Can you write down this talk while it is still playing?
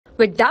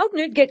With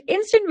Doubtnut, get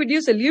instant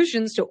video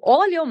solutions to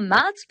all your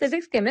maths,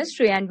 physics,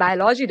 chemistry, and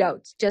biology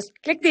doubts. Just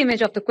click the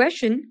image of the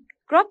question,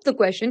 crop the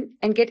question,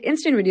 and get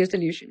instant video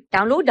solution.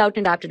 Download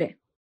Doubtnut app today.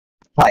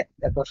 Hi,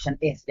 the question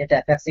is, let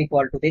fx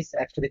equal to this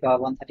x to the power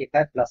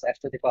 135 plus x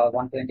to the power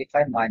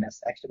 125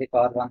 minus x to the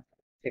power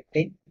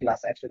 115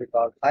 plus x to the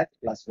power 5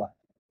 plus 1.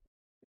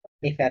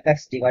 If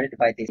fx divided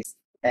by this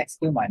x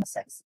cube minus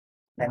x,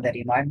 then the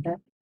remainder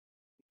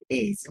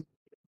is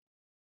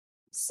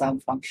some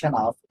function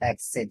of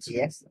x, say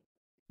gx,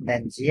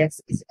 then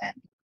gx is n.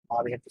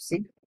 Now we have to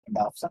see in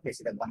the option, this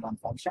is the one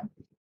function,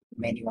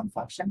 many one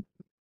function,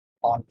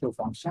 onto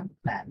function,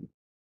 and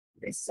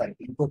this, sorry,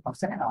 input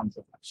function and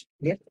onto function.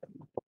 Clear?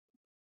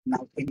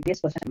 Now in this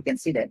question we can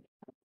see that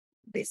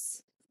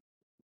this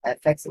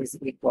fx is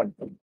equal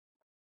to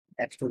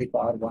x to the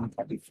power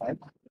 135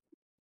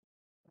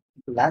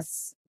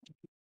 plus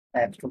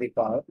x to the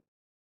power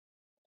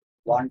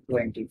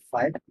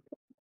 125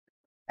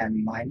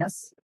 and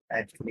minus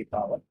x to the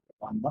power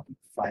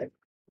 115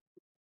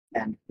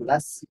 and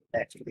plus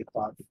x to the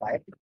power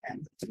 5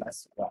 and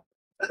plus 1.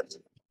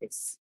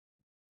 It's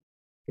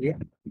clear?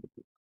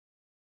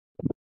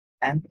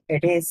 And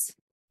it is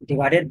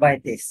divided by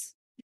this.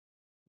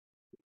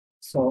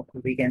 So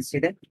we can see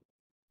that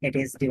it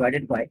is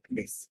divided by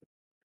this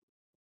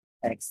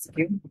x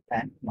cube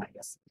and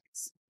minus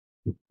x.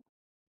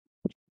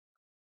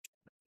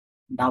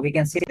 Now we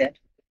can see that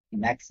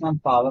maximum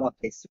power of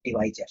this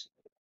divisor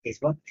is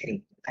what?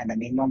 3, and the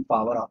minimum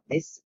power of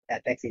this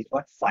fx is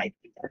what? 5.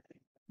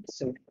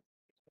 So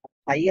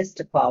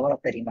highest power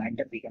of the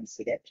remainder, we can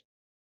see that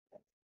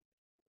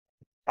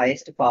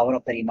highest power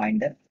of the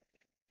remainder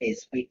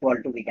is equal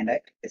to, we can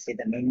write, this is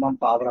the minimum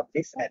power of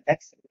this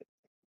fx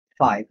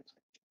 5,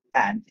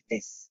 and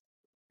this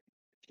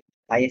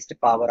highest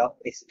power of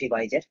this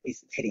divisor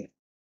is 3.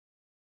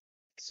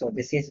 So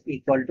this is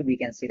equal to, we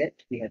can see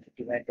that we have to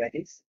divide by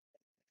this.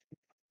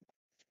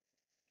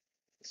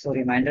 So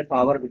remainder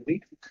power will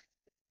be,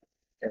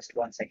 just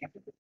 1 second,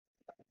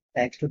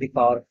 x to the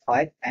power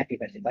 5 and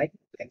divided by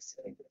x.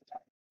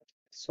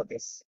 So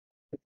this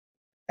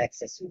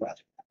x square.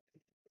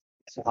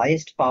 So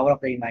highest power of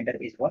the remainder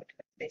is what?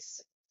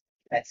 This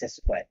x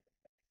square.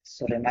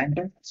 So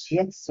remainder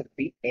gx should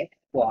be a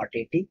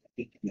quadratic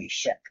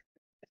equation.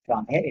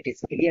 From here it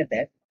is clear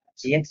that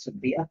gx should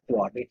be a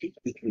quadratic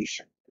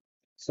equation.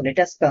 So let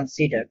us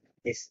consider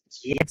this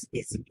gx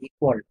is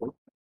equal to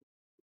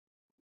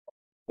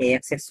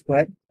ax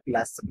square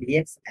plus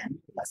bx and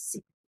plus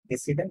c.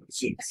 This is the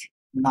gx.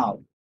 Now,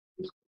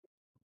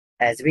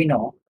 as we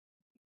know,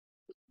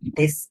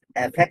 this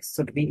fx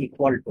should be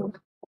equal to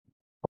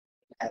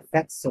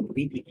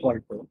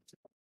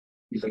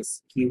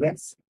this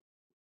qx.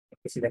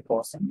 This is the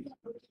quotient,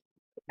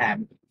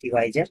 and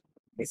divisor,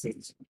 this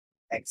is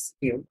x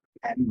cube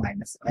and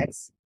minus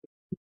x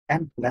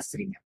and plus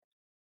remainder.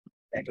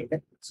 That is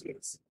the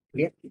gx.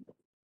 Clear?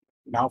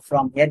 Now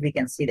from here we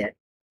can see that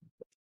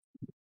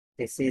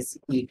this is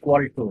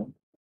equal to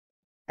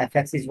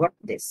fx is what?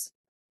 This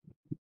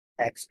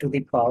x to the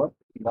power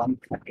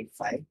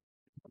 135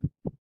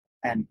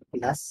 and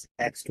plus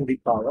x to the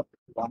power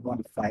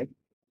 115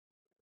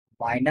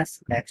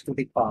 minus x to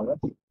the power,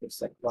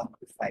 it's like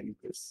 125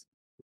 is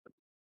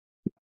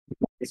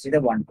this is the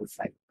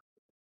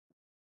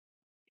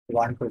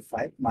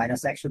 125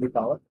 minus x to the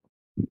power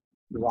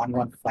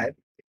 115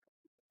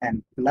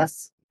 and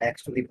plus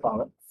x to the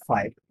power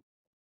 5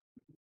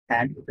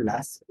 and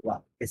plus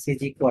 1. This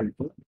is equal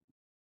to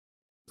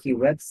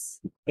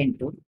qx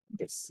into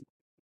this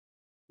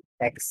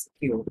x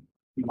cube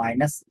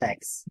minus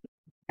x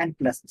and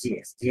plus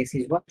gx. Gx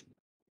is what?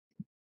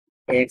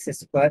 Ax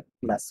square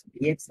plus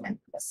bx and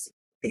plus c.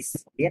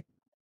 This here.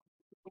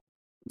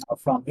 Now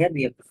from here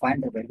we have to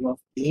find the value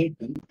of a,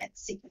 b, and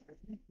c.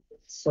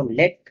 So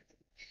let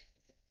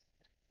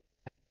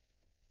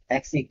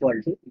x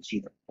equal to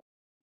 0.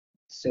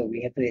 So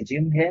we have to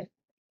assume here,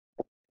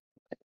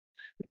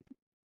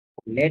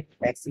 let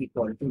x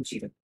equal to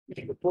 0. If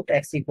you put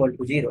x equal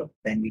to 0,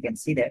 then we can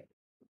see that.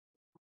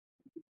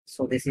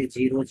 So this is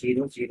 0,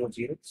 0, 0,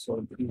 0.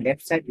 So in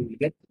left side you will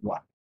get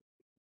 1.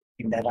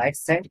 In the right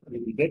side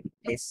you will get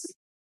this.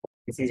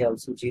 This is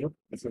also 0.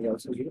 This is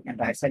also 0. And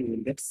right side you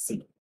will get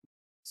c.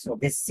 So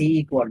this c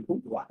equal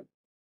to 1.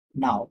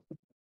 Now,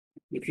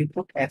 if you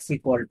put x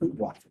equal to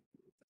 1,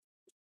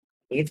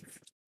 if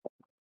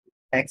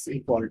x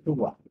equal to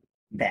 1,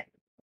 then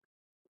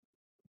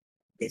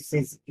this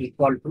is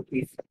equal to,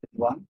 if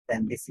 1,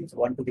 then this is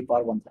 1 to the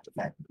power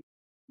 135.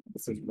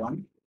 This is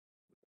 1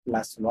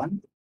 plus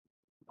 1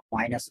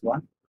 minus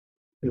 1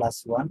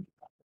 plus 1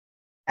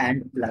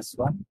 and plus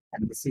 1,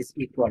 and this is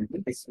equal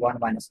to this 1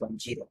 minus 1,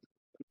 0.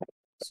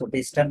 So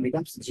this term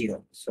becomes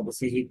 0. So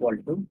this is equal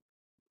to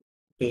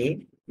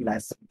a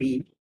plus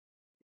b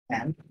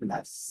and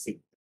plus c.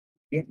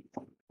 Okay.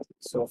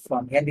 So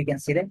from here we can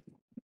see that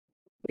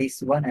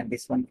this one and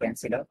this one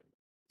cancel out.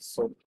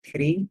 So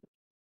 3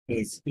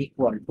 is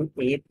equal to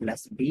a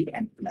plus b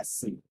and plus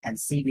c, and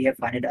c we have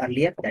found it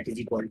earlier, that is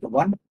equal to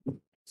 1.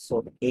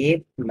 So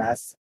a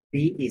plus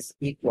b is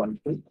equal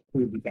to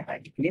 2, we can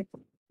write. Clear?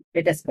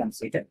 Let us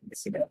consider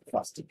this is the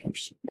first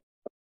equation.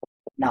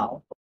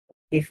 Now,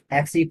 if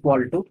x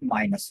equal to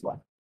minus 1,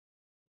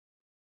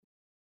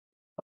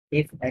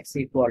 if x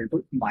equal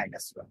to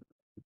minus 1,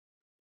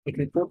 if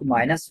we put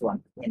minus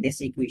 1 in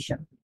this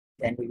equation,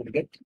 then we will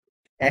get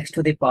x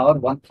to the power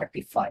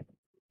 135.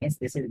 Means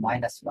this is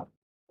minus 1.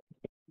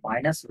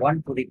 Minus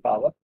 1 to the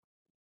power,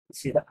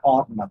 this is the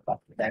odd number.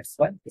 That's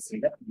why this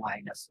is the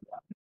minus 1.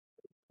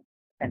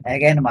 And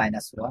again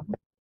minus 1.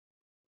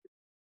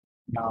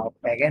 Now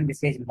again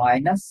this is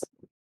minus,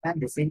 and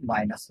this is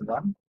minus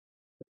 1.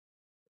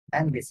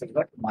 And this is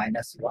what?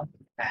 Minus 1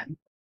 and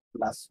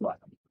plus 1.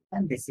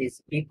 And this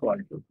is equal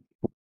to,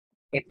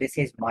 if this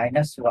is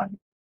minus 1,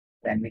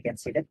 then we can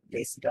see that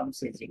this term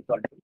is equal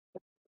to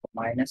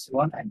minus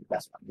 1 and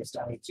plus 1. This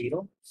term is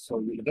 0. So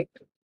we will get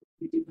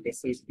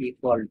this is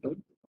equal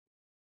to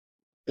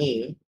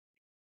a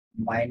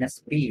minus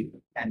b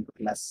and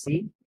plus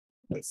c.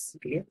 Is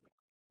clear?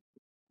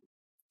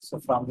 So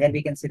from here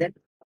we can see that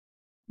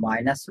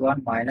minus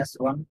 1, plus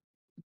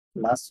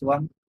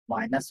 1,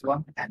 minus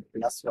 1 and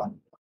plus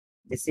 1.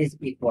 This is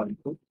equal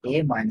to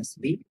a minus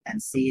b,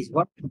 and c is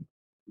what?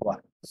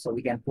 1. So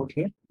we can put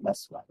here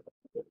plus 1.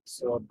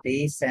 So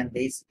this and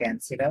this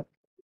cancel out.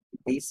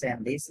 This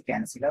and this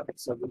cancel out.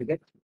 So we will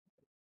get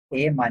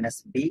a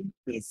minus b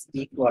is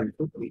equal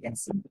to, we can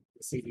see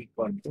this is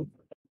equal to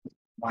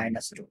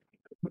minus 2.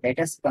 Let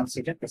us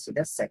consider this is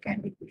the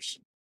second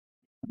equation.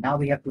 Now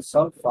we have to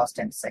solve first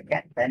and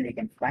second, then we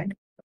can find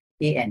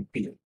a and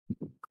b.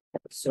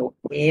 So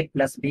a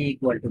plus b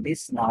equal to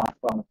this. Now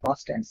from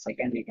first and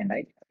second we can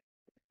write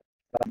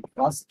from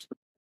first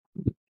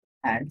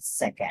and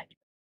second.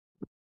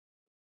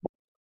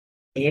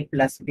 A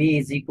plus b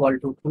is equal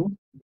to 2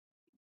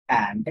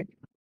 and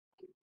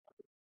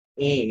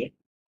a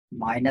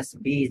minus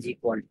b is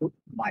equal to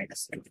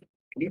minus 2.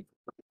 Clear?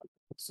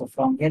 So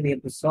from here we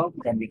have to solve,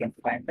 then we can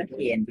find the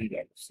a and b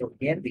value. So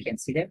here we can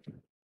see that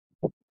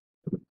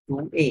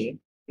 2a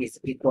is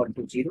equal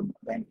to 0,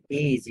 then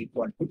a is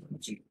equal to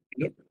 0.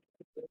 Clear?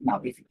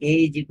 Now if a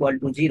is equal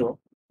to 0,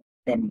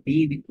 then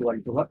b is equal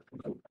to what?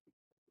 2.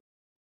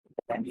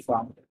 Then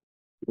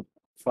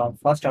from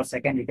first or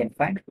second we can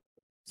find.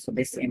 So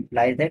this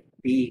implies that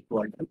b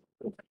equal to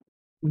 2.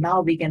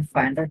 Now we can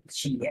find the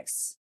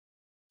gx.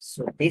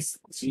 So this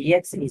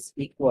gx is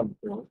equal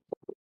to,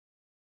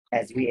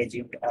 as we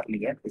assumed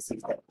earlier, this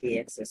is the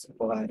ax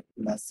square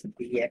plus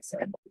bx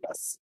and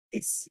plus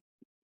this.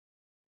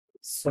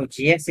 So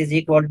gx is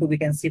equal to, we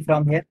can see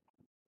from here,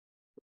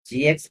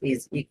 gx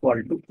is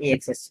equal to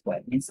ax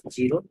square, means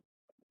 0,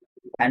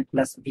 and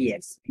plus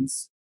bx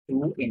means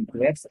 2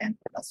 into x and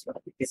plus 1.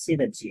 This is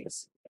the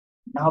gx.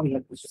 Now we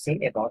have to say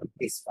about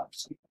this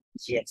function,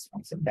 gx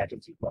function, that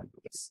is equal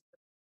to this.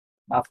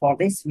 Now for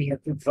this we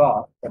have to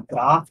draw the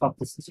graph of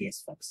this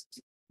gx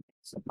function.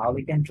 So how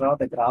we can draw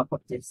the graph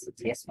of this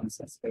gx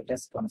function? Let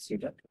us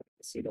consider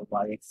the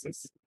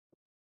y-axis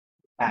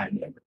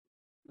and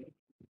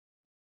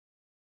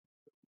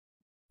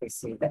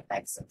this is the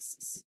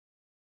x-axis.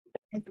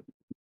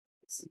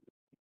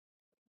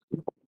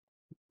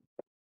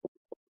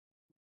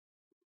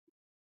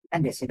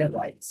 And this is the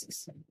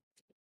y-axis.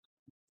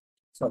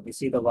 So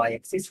this is the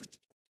y-axis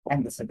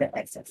and this is the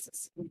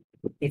x-axis.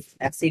 If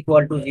x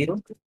equal to 0,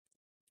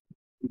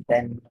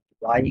 then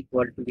y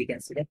equal to, we can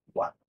select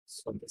 1.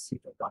 So this is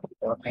the 1.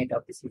 Coordinate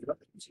of this is what?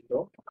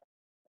 0,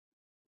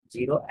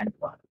 0 and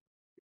 1.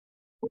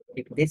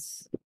 If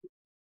this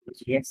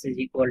gx is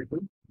equal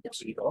to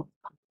 0,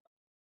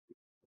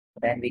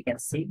 then we can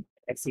see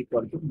x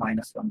equal to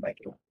minus 1 by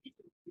 2.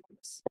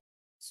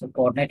 So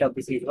coordinate of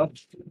this is what?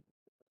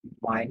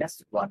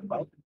 Minus 1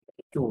 by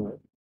 2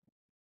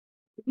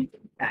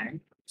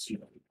 and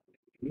 0.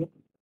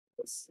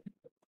 Yes.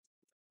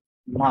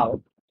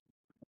 Now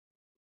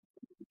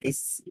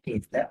this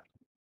is the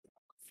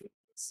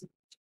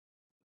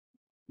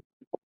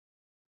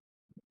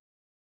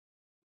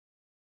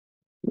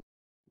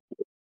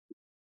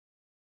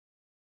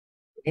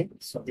okay.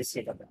 So this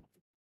is the graph.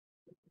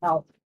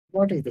 Now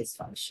what is this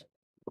function?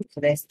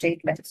 So the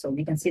straight line. So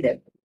we can see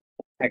that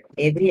at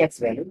every x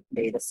value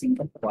there is a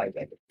single y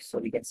value. So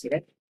we can see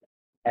that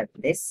at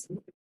this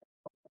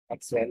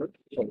x value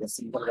there is a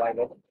single y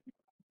value.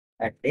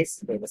 At this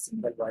there is a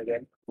single y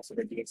value. So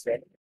the dx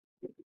value.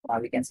 Now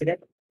we can see that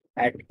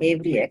at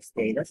every x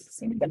there is a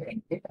single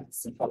input and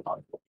single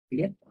output.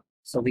 Clear?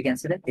 So we can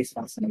see that this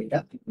function is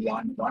a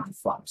 1-1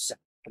 function.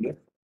 Clear?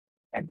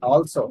 And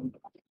also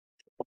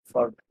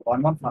for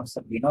 1-1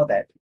 function we know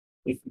that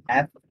if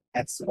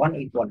fx1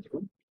 equal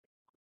to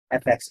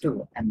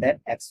fx2 and then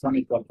x1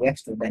 equal to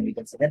x2, then we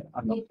can see that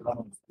unknown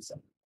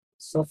function.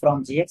 So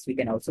from gx we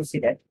can also see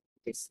that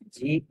this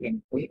g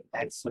into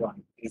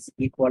x1 is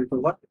equal to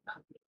what?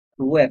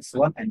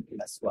 2x1 and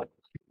plus 1.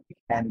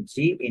 And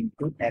g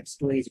into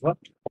x2 is what?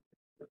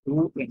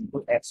 2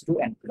 into x2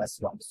 and plus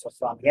 1. So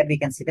from here we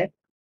can see that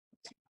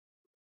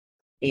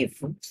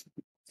if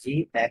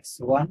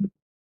gx1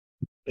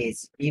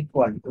 is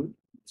equal to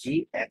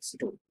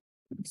gx2.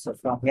 So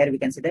from here we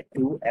can see that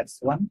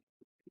 2x1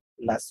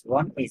 plus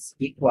 1 is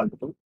equal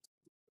to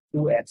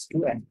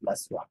 2x2 and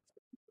plus 1.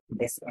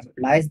 this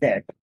implies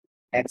that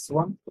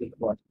x1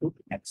 equal to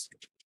x2.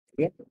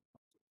 Okay?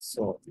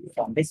 So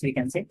from this we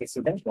can say this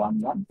is the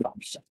 1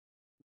 function.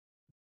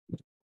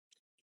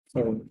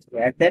 So we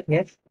add that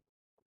here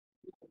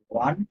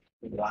 1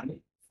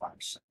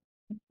 function.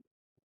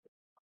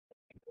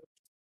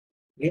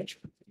 Okay?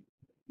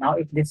 Now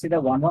if this is the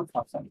 1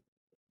 function,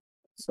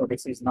 so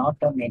this is not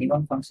a many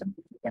one function.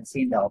 You can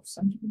see in the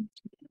option.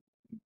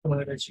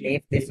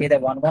 If this is the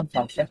 1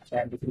 function,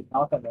 then this is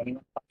not a many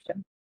one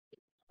function.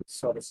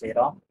 So this is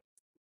wrong.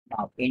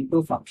 Now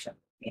into function.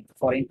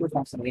 For into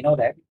function, we know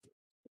that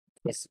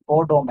this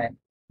codomain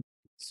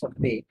should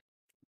be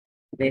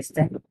less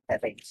than the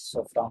range.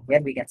 So from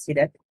here we can see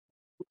that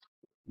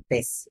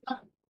this.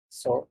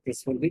 So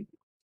this will be,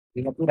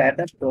 we have to write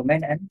the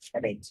domain and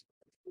range.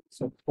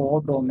 So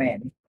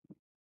codomain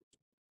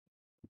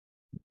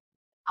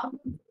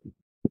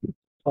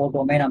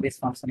of this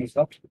function is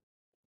what?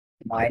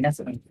 Minus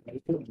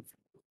infinity to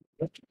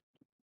infinity.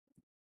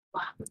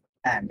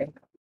 And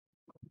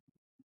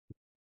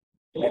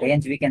the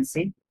range we can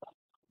see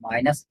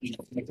minus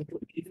infinity to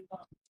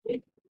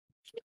infinity.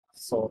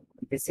 So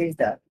this is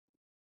the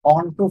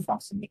onto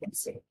function, we can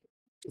say.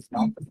 It's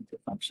not the into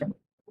function.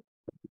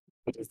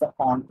 It is the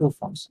onto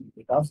function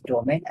because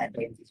domain and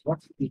range is what?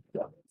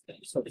 Equal.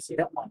 So this is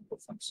the onto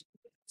function.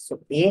 So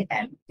A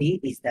and D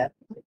is the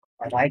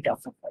right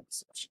option for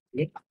this question.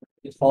 Okay?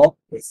 Hope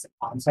this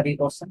answer your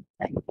question.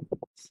 Thank you.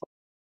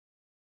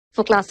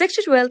 For class 6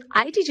 to 12,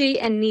 IIT JEE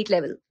and NEET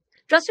level.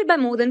 Trusted by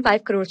more than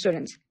 5 crore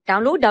students.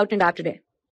 Download Doubtnut app today.